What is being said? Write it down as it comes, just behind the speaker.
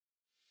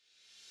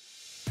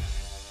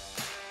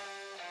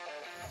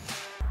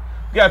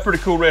We got a pretty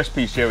cool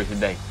recipe to share with you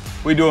today.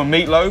 We're doing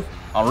meatloaf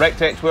on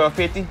Rectex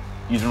 1250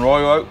 using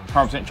Royal Oak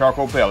 100%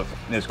 charcoal pellets,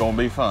 and it's gonna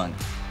be fun.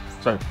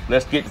 So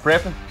let's get to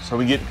prepping so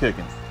we get to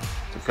cooking.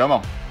 So come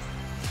on.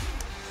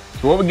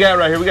 So what we got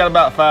right here, we got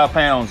about 5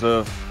 pounds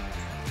of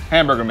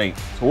hamburger meat.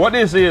 So what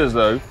this is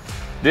though,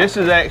 this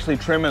is actually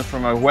trimmings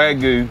from a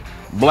wagyu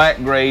black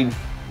grade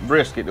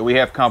brisket that we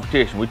have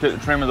competition. We took the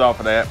trimmings off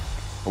of that,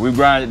 and we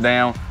grind it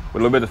down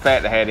with a little bit of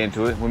fat that had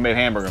into it. We made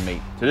hamburger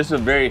meat. So this is a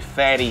very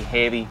fatty,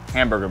 heavy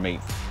hamburger meat.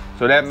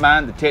 So that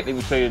mind, the technique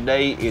we show you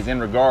today is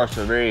in regards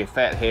to a very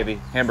fat, heavy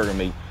hamburger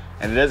meat.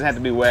 And it doesn't have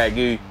to be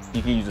wagyu.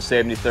 You can use a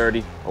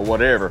 70-30 or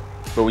whatever.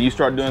 But when you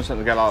start doing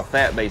something that's got a lot of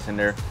fat base in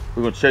there,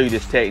 we're gonna show you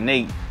this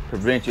technique to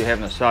prevent you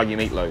having a soggy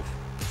meatloaf,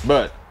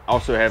 but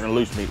also having a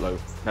loose meatloaf.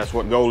 That's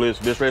what the goal is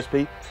for this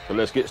recipe. So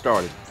let's get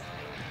started.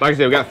 Like I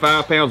said, we got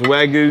 5 pounds of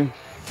wagyu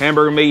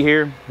hamburger meat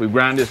here. We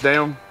grind this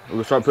down. We're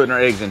gonna start putting our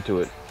eggs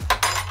into it.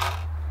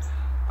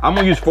 I'm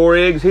gonna use 4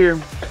 eggs here.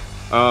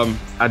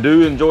 I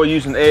do enjoy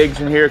using eggs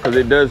in here because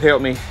it does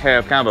help me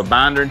have kind of a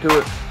binder into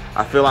it.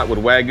 I feel like with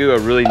wagyu,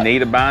 I really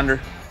need a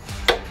binder.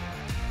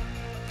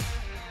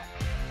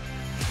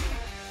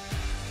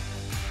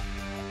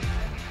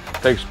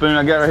 Take a spoon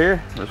I got right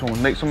here. Just want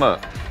to mix them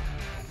up.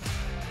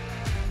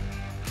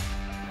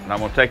 And I'm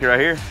gonna take it right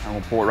here. I'm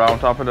gonna pour it right on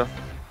top of the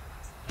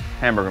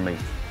hamburger meat.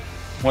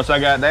 Once I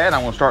got that,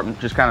 I'm gonna start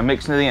just kind of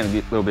mixing it in a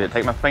little bit.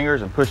 Take my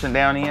fingers and push it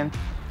down in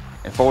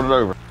and fold it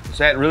over. It's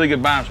that really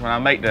good balance. When I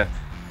make the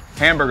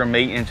hamburger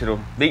meat into the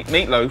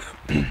meatloaf,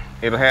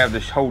 it'll have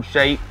this whole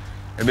shape.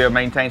 It'll be able to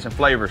maintain some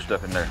flavor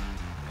stuff in there.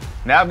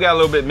 Now I've got a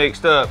little bit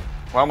mixed up.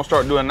 What I'm gonna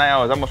start doing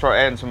now is I'm gonna start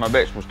adding some of my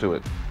vegetables to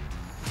it.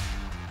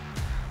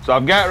 So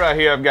I've got right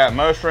here, I've got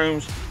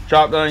mushrooms,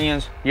 chopped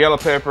onions, yellow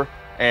pepper,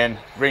 and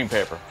green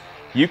pepper.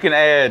 You can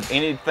add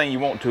anything you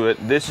want to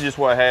it. This is just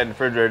what I had in the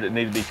refrigerator that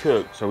needed to be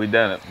cooked, so we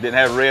done it. Didn't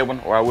have a red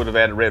one, or I would have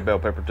added red bell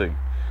pepper too.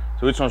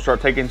 So we're just gonna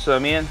start taking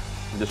some in,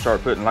 and just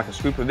start putting like a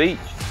scoop of each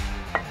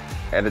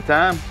at a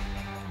time,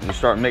 and just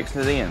start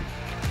mixing it in.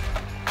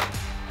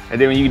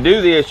 And then when you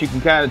do this, you can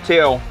kind of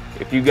tell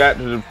if you got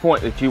to the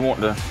point that you want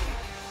to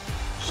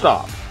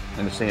stop,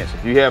 in a sense.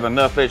 If you have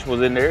enough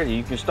vegetables in there,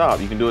 you can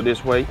stop. You can do it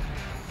this way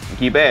and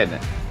keep adding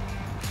it.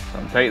 So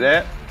I'm gonna take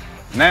that.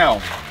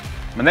 Now,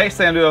 the next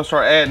thing I'm doing, I'll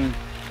start adding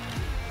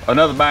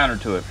another binder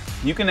to it.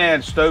 You can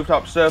add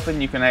stovetop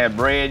stuffing, you can add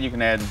bread, you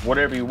can add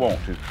whatever you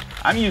want to.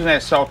 I'm using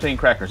that saltine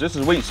crackers. This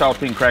is wheat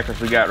saltine crackers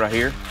we got right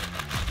here.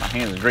 My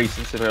hands are greasy.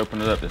 Let's see if I open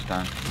it up this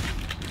time.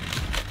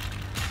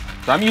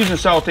 So I'm using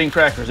saltine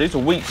crackers. These are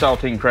wheat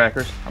saltine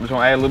crackers. I'm just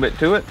gonna add a little bit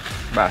to it,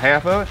 about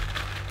half of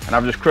it, and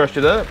I've just crushed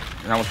it up,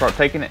 and I'm gonna start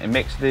taking it and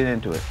mixing it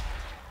into it.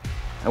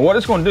 And what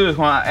it's gonna do is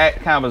gonna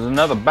act kind of as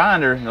another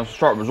binder, and it'll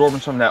start absorbing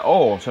some of that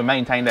oil, so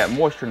maintain that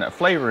moisture and that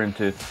flavor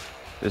into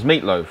this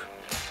meatloaf.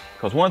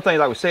 Because one thing,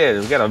 like we said,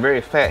 is we got a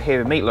very fat,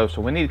 heavy meatloaf,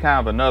 so we need kind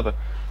of another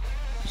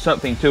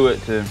something to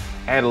it to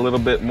add a little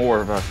bit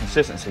more of a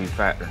consistency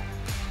factor.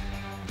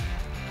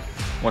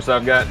 Once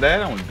I've got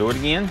that, I'm gonna do it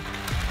again.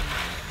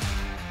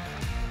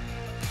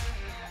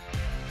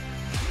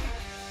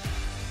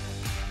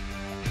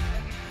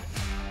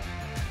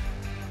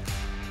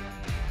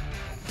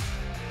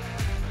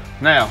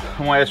 Now,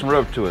 I'm gonna add some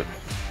rub to it.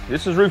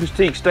 This is Rufus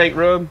Teak steak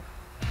rub.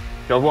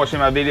 If y'all watching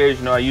my videos,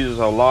 you know I use this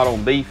a lot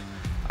on beef.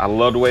 I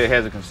love the way it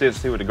has a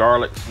consistency with the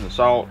garlics and the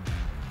salt.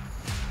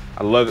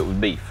 I love it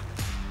with beef.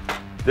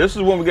 This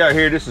is what we got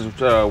here. This is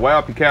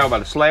Wild Picow by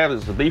the Slab.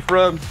 This is a beef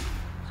rub.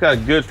 It's got a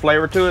good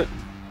flavor to it.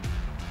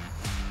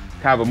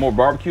 Kind of a more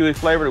barbecue-y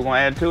flavor that we're gonna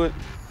add to it.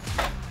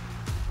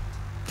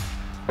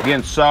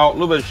 Again, salt, a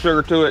little bit of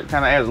sugar to it.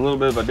 Kind of adds a little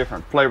bit of a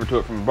different flavor to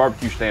it from a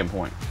barbecue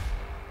standpoint.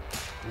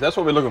 That's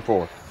what we're looking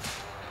for.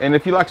 And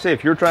if you, like I said,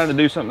 if you're trying to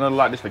do something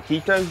like this for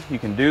keto, you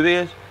can do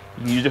this.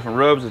 You can use different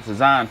rubs that's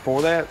designed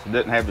for that, so it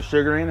doesn't have the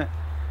sugar in it.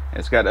 And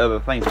it's got other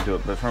things to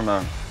it, but from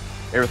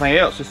everything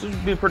else, this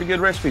would be a pretty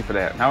good recipe for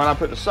that. Now when I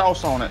put the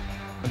sauce on it,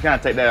 I kind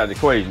of take that out of the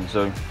equation.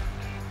 So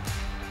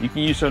you can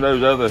use some of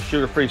those other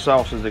sugar-free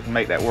sauces that can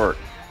make that work.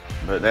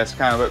 But that's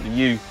kind of up to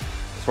you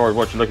as far as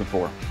what you're looking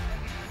for.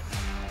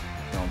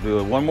 So I'll do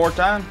it one more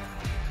time.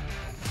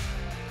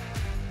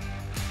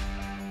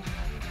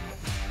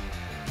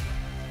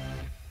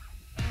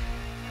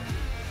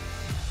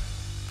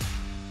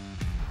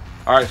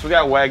 All right, so we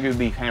got wagyu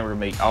beef hamburger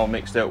meat all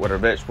mixed up with our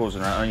vegetables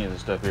and our onions and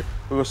stuff here.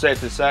 We're gonna set it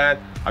to the side.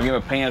 I'll get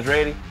my pans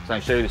ready so I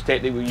can show you this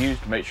technique we use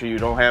to make sure you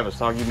don't have a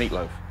soggy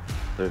meatloaf.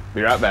 So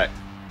be right back.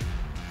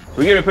 So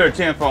we're gonna put our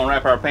tinfoil and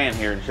wrap our pan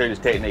here to show you this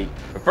technique.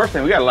 But first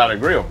thing, we gotta light our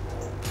grill.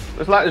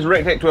 Let's light this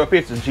Rectex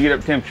 1250 until you get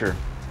up to temperature.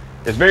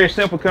 It's very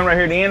simple, come right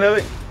here at the end of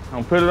it. I'm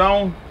gonna put it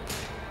on.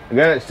 I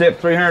got it set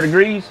 300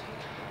 degrees.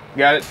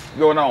 Got it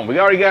going on. We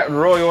already got the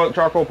Royal Oak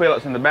charcoal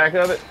pellets in the back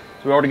of it.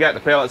 So we already got the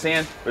pellets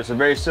in, but it's a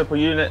very simple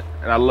unit,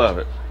 and I love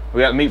it.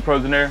 We got meat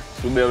pros in there,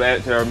 so we'll be able to add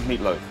it to our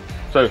meatloaf.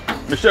 So,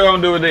 let me show you what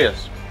I'm gonna do with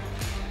this.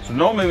 So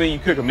normally when you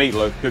cook a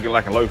meatloaf, cook it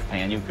like a loaf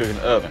pan, you can cook it in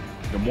the oven.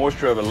 The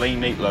moisture of a lean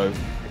meatloaf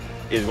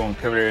is gonna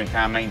come there and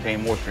kind of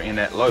maintain moisture in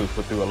that loaf,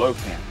 but through a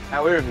loaf pan.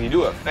 However, if you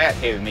do a fat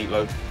heavy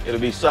meatloaf, it'll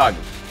be soggy.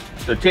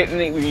 The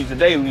technique we use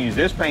today, we use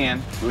this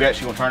pan, we're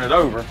actually gonna turn it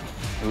over,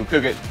 and we'll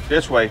cook it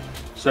this way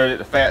so that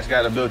the fat's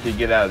got the ability to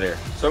get out of there.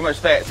 So much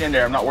fat's in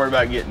there, I'm not worried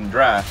about getting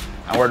dry.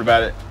 I'm worried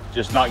about it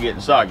just not getting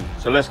soggy.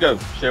 So let's go,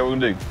 show you what we're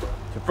gonna do.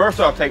 So first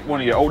off, take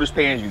one of your oldest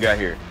pans you got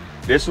here.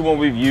 This is one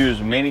we've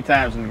used many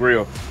times in the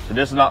grill, so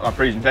this is not my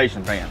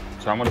presentation pan.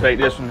 So I'm gonna take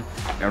this one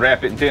and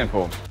wrap it in tin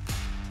foil.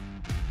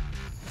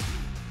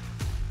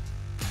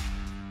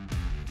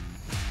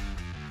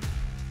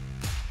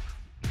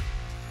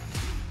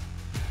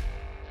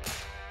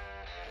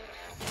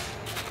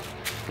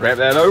 Wrap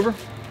that over.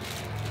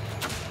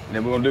 And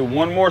then we're gonna do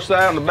one more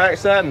side on the back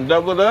side and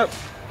double it up.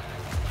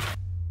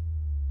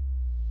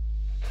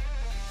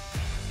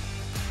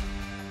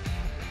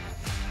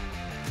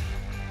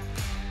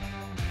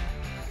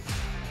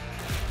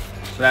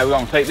 So now we're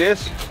gonna take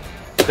this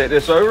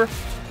over,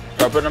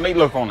 start putting a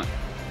meatloaf on it.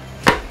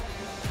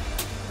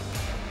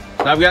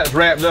 So I've got this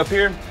wrapped up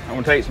here. I'm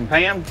gonna take some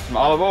Pam, some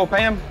olive oil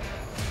Pam,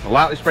 and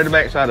lightly spray the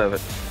back side of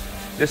it.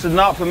 This is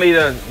not for me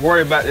to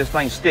worry about this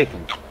thing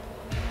sticking.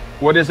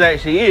 What this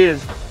actually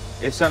is,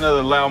 it's something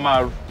that allow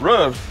my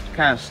rubs to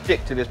kind of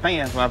stick to this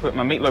pan. When I put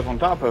my meatloaf on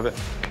top of it,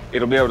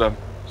 it'll be able to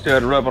still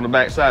have to rub on the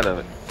back side of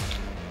it.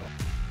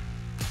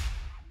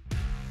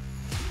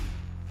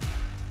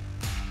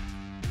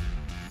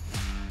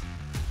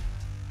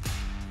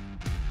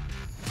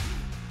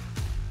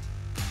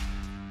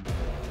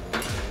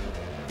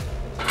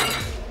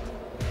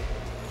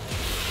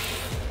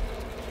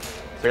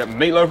 So I got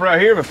my meatloaf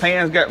right here. My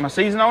pan's got my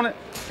seasoning on it.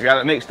 I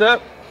got it mixed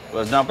up.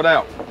 Let's dump it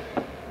out.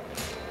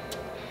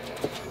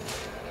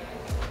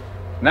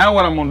 Now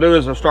what I'm gonna do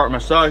is I'll start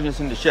massaging this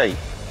into shape.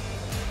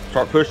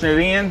 Start pushing it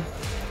in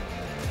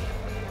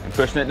and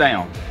pushing it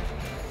down.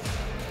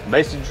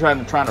 Basically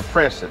trying to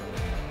press it.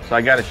 So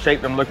I got a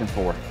shape I'm looking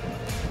for.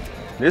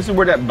 This is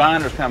where that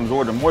binder's kind of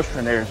absorb the moisture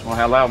in there. It's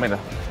gonna allow me to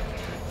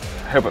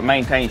help it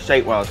maintain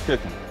shape while it's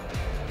cooking.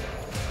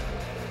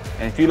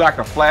 And if you like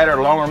a flatter,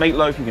 longer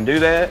meatloaf, you can do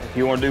that. If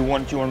you want to do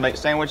one that you want to make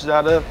sandwiches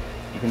out of,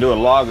 you can do a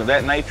log of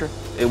that nature.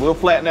 It will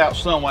flatten out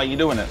some while you're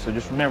doing it, so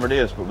just remember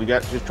this, but we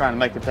got just trying to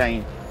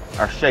maintain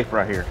our shape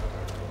right here.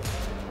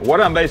 What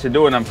I'm basically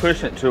doing, I'm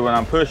pushing it to when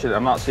I'm pushing it,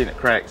 I'm not seeing it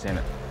cracks in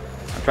it.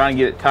 I'm trying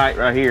to get it tight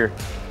right here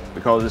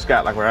because it's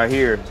got, like right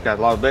here, it's got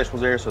a lot of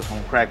vegetables there, so it's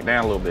gonna crack it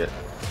down a little bit.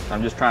 So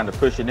I'm just trying to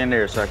push it in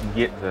there so I can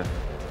get the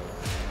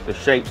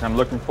shapes I'm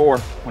looking for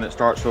when it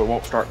starts, so it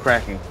won't start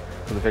cracking.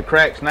 Because if it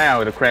cracks now,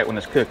 it'll crack when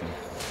it's cooking.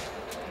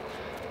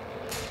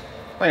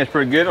 I think it's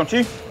pretty good, don't you?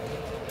 I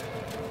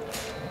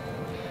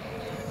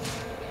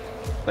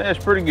think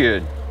that's pretty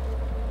good.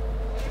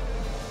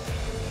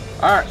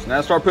 All right, so now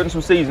start putting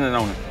some seasoning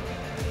on it,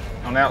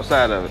 on the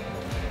outside of it.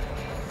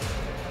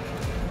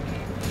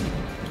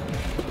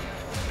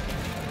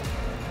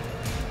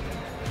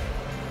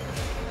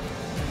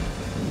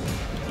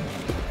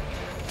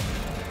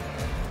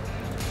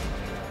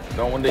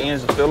 Don't want the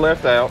ends to feel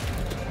left out.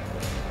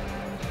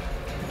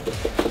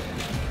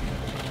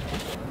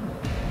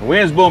 The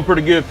wind's blowing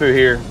pretty good through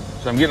here,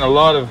 so I'm getting a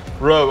lot of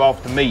rub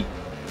off the meat.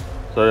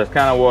 So that's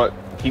kind of what,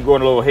 keep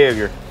going a little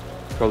heavier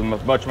because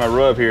much of my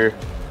rub here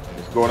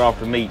is going off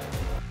the meat.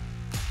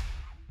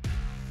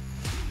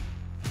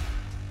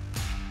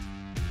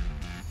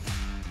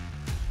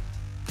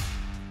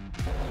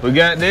 We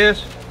got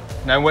this.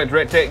 Now we went to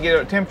RecTech, get it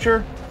at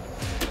temperature.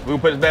 We'll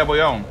put this bad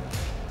boy on.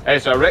 Hey,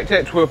 so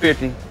RecTech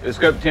 1250 is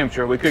scope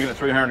temperature. We're cooking at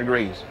 300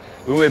 degrees.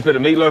 We went to put a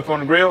meatloaf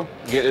on the grill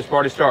and get this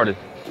party started.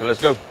 So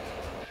let's go.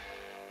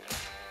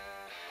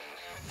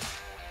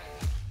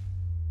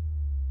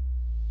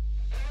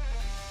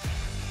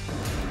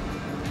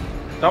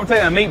 So I'm gonna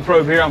take a meat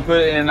probe here, I'm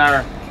putting it in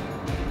our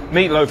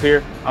meatloaf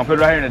here. I'll put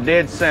it right here in the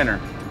dead center.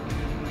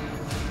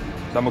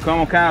 So I'm gonna come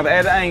on kind of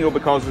at an angle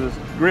because of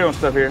this grill and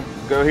stuff here.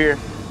 Go here.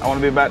 I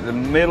wanna be about the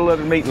middle of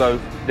the meatloaf,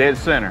 dead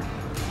center.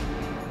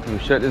 We'll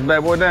shut this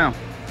bad boy down.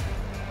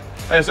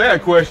 Hey, so I got a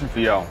question for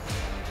y'all.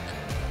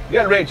 You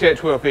got a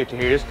RecTech 1250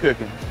 here, it's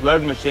cooking.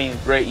 Love the machine,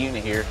 great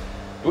unit here.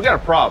 We got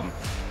a problem.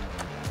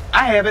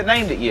 I haven't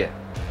named it yet.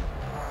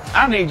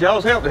 I need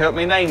y'all's help to help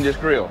me name this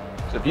grill.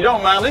 So if you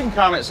don't mind, leave a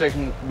comment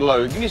section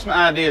below. Give me some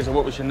ideas of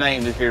what we should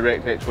name this here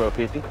RecTech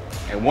 1250.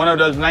 And one of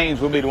those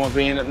names will be the ones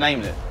we end up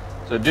naming it.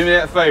 So do me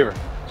that favor.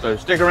 So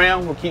stick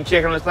around, we'll keep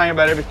checking on this thing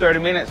about every 30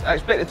 minutes. I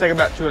expect it to take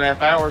about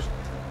 2.5 hours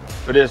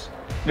for this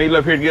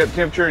meatloaf here to get up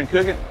temperature and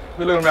cook it.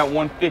 We're looking about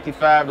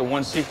 155 to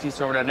 160,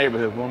 somewhere in that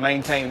neighborhood. We'll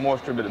maintain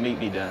moisture, but the meat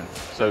be done.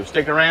 So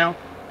stick around,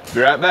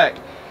 be right back.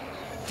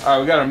 All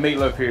right, we got our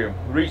meatloaf here.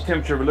 We reached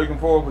temperature we're looking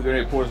for. We're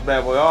gonna pour this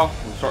bad boy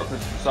off. We'll start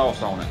putting some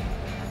sauce on it.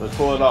 Let's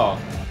pull it off.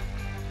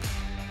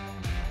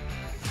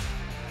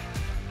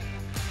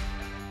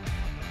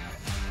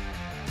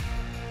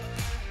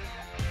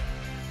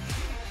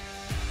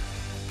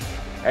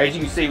 As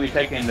you can see, we've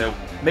taken the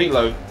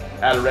meatloaf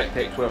out of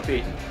RecTech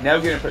 1250. Now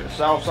we're gonna put the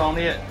sauce on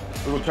it.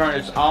 We're gonna turn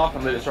this off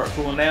and let it start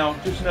cooling down.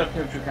 Just enough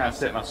temperature to kind of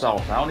set my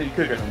sauce. I don't need to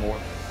cook it no more.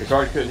 It's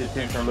already cooked at the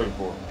temperature I'm looking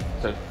for.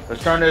 So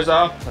let's turn this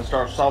off and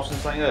start saucing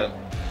this thing up.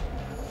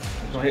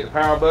 Just gonna hit the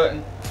power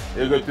button.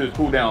 It'll go through the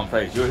cool down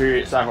phase. You'll hear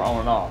it cycle on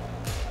and off.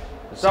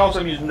 The sauce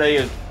I'm using today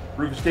is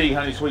Rufus Tea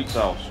honey sweet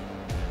sauce.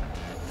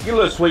 Get a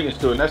little sweetness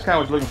to it, and that's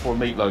kind of what you're looking for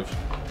in meatloaf.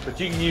 But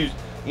you can use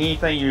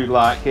anything you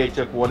like,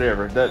 ketchup,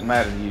 whatever, it doesn't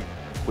matter to you.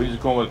 We're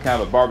just going with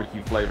kind of a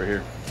barbecue flavor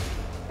here.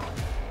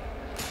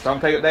 So I'm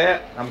gonna take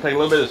that, I'm gonna take a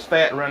little bit of this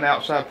fat and run the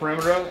outside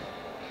perimeter of it.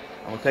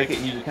 I'm gonna take it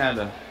and use it kind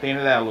of thin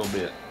it out a little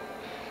bit.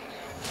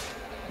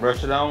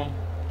 Brush it on,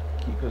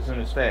 keep putting some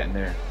of this fat in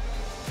there.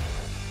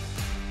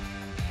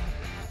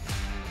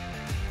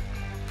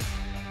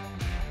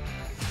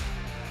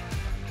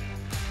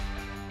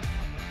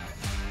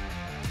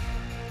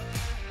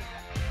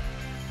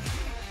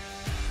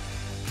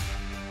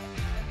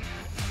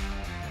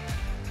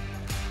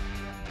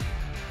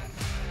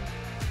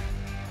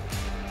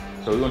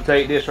 So we're going to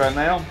take this right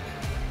now,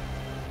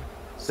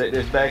 set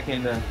this back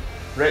in the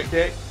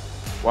Recteq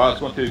while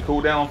it's going through the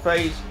cool down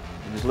phase,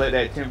 and just let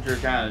that temperature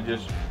kind of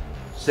just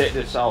set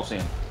this sauce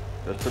in.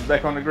 Let's put it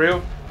back on the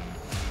grill.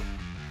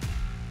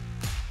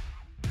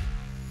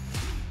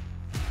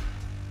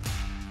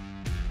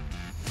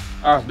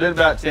 All right, it's been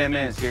about 10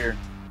 minutes here.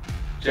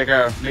 Check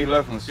our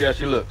meatloaf and see how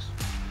she looks.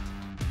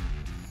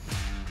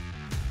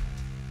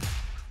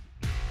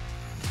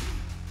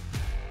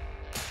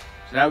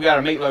 So now we got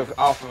our meatloaf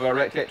off of our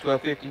Recteq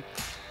 1250.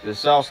 The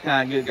sauce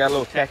kind of good, got a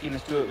little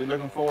tackiness to it we're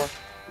looking for.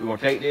 We're gonna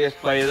take this,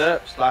 plate it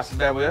up, slice it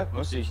that way up.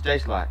 We'll see what she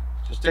tastes like.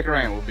 So stick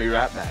around, we'll be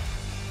right back.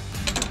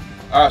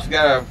 All right, so we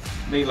got our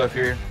meatloaf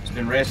here. It's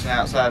been resting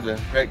outside the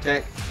Recteq.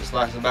 Let's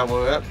slice it that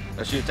way up.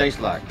 Let's see what it tastes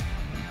like.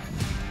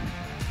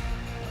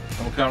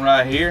 I'm gonna come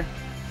right here,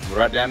 go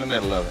right down the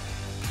middle of it.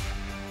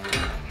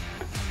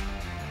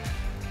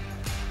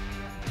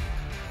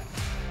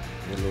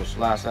 Get a little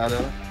slice out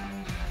of it.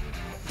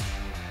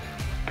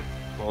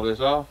 Pull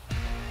this off.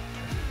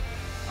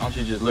 Why don't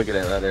you just look at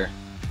that right there?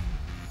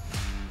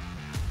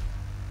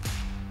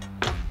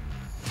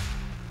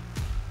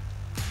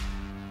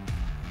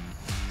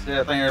 See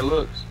that thing there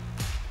looks?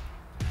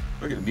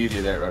 Look at the beauty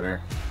of that right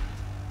there.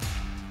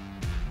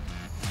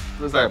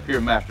 Looks like a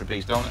pure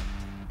masterpiece, don't it?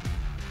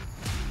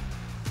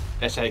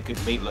 That's how you cook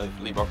meatloaf,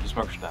 leave off the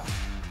smoker style.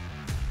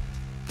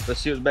 Let's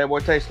see what the bad boy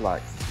tastes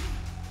like.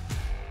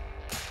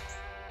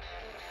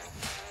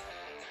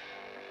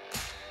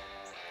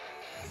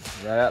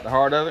 Right out the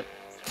heart of it.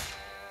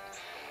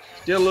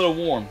 Still a little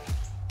warm.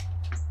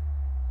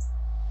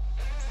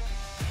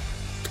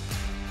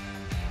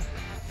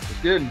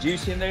 It's good and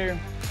juicy in there.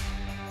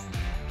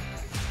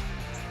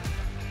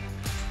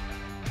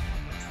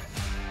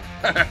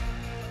 That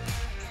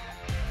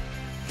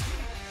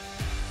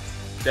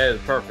is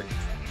perfect.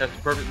 That's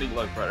the perfect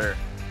meatloaf right there.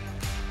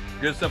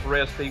 Good simple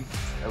recipe.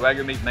 The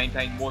wagyu meat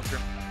maintains moisture.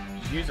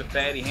 Just use a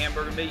fatty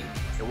hamburger meat.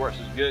 It works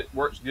good.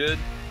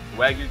 The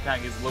wagyu kind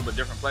of gives a little bit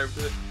different flavor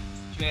to it.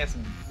 You can add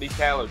some beef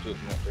tallow to it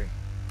if you want to.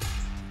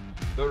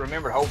 But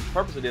remember, the whole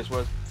purpose of this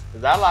was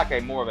because I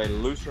like more of a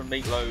looser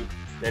meatloaf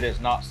that is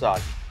not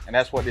soggy, and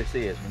that's what this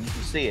is. When you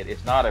can see it,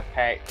 it's not a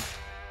packed,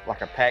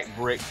 like a packed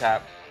brick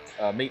type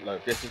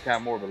meatloaf. This is kind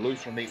of more of a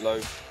looser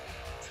meatloaf.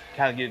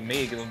 Kind of gives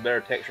me a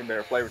better texture,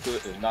 better flavor to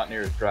it. It's not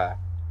near as dry.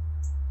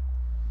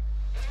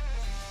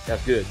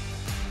 That's good.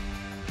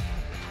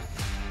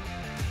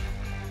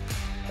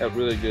 That was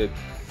really good.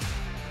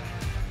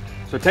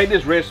 So take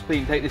this recipe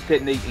and take this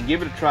technique and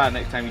give it a try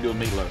next time you do a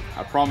meatloaf.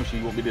 I promise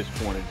you won't be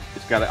disappointed.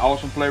 It's got an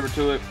awesome flavor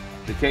to it.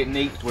 The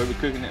techniques, the way we're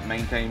cooking it,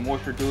 maintain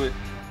moisture to it.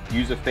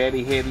 Use a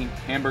fatty, heavy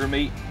hamburger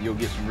meat, you'll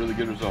get some really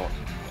good results.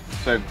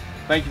 So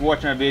thank you for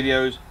watching our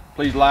videos.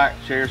 Please like,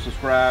 share,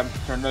 subscribe,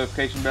 turn the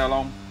notification bell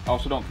on.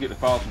 Also, don't forget to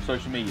follow us on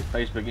social media,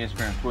 Facebook,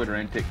 Instagram, Twitter,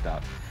 and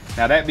TikTok.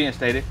 Now, that being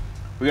stated,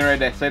 we're going to read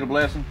that state of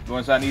blessing, go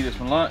inside and eat this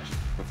for lunch.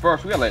 But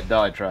first, we got to let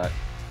Dolly try it.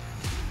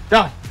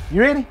 Dolly,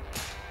 you ready?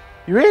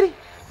 You ready?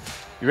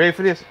 You ready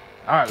for this?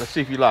 All right, let's see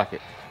if you like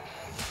it.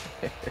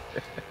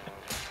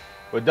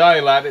 Well,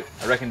 Dolly liked it.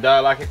 I reckon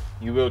Dolly like it.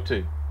 You will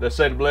too. Let's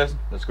say the blessing.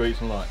 Let's go eat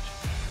some lunch.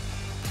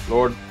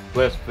 Lord,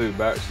 bless the food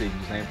by its seed. In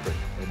His name pray.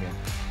 Amen.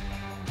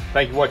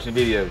 Thank you for watching the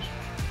videos.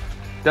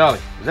 Dolly,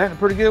 was that a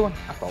pretty good one?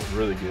 I thought it was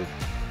really good.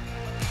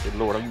 Good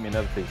Lord, I'll give me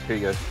another piece. Here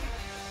you go.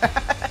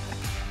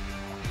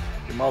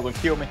 Your mother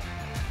gonna kill me.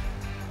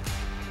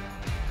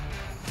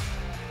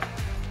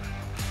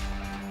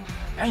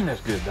 Ain't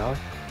that's good, Dolly.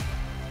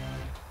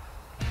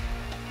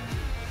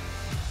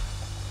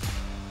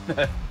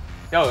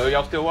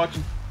 Y'all still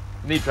watching?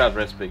 You need to try the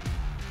recipe.